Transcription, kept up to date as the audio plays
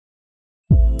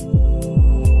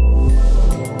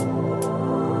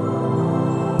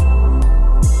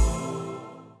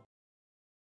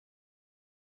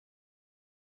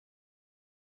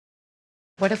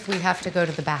What if we have to go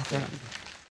to the bathroom?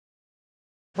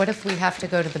 What if we have to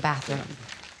go to the bathroom?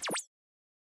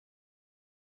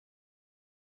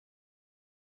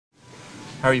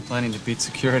 How are you planning to beat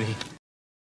security?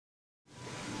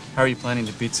 How are you planning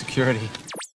to beat security?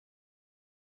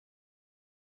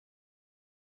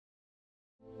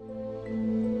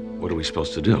 What are we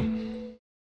supposed to do?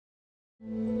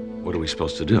 What are we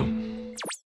supposed to do?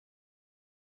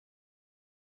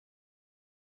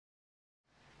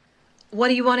 What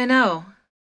do you want to know?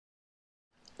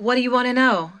 What do you want to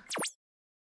know?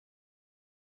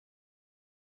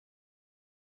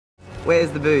 Where's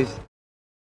the booze?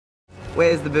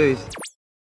 Where's the booze?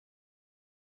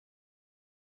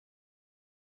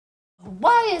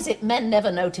 Why is it men never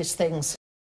notice things?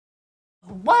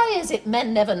 Why is it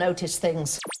men never notice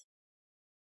things?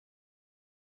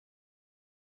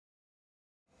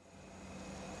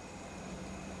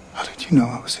 How did you know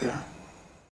I was here?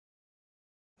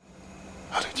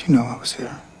 How did you know I was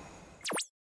here?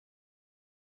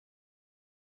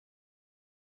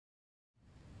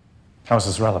 How is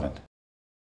this relevant?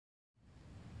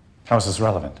 How is this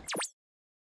relevant?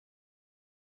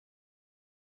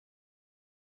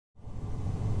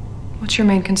 What's your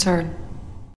main concern?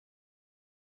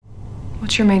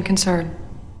 What's your main concern?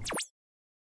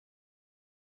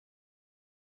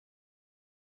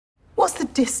 What's the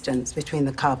distance between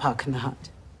the car park and the hut?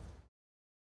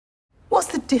 What's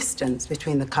the distance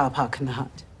between the car park and the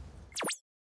hut?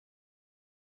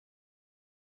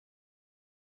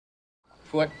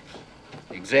 What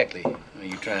exactly are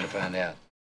you trying to find out?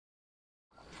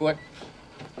 What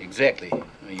exactly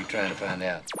are you trying to find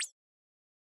out?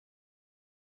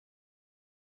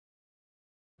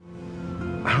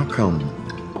 How come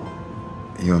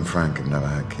you and Frank have never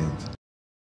had kids?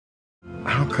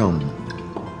 How come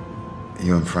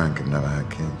you and Frank have never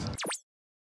had kids?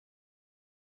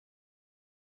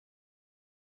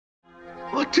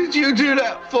 What did you do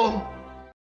that for?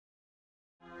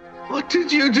 What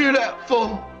did you do that for?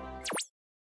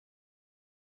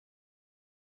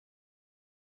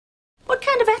 What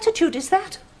kind of attitude is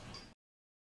that?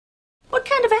 What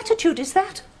kind of attitude is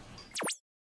that?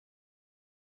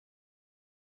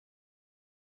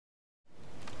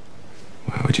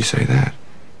 Why would you say that?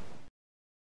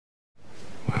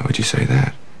 Why would you say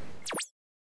that?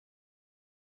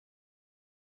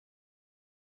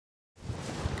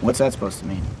 What's that supposed to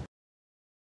mean?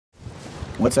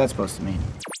 What's that supposed to mean?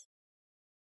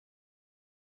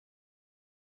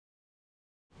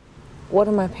 What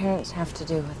do my parents have to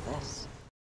do with this?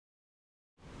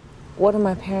 What do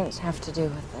my parents have to do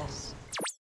with this?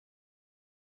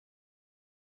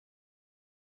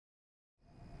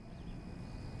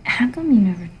 How come you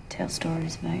never tell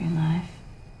stories about your life?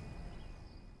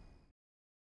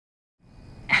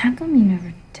 How come you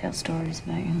never tell stories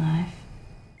about your life?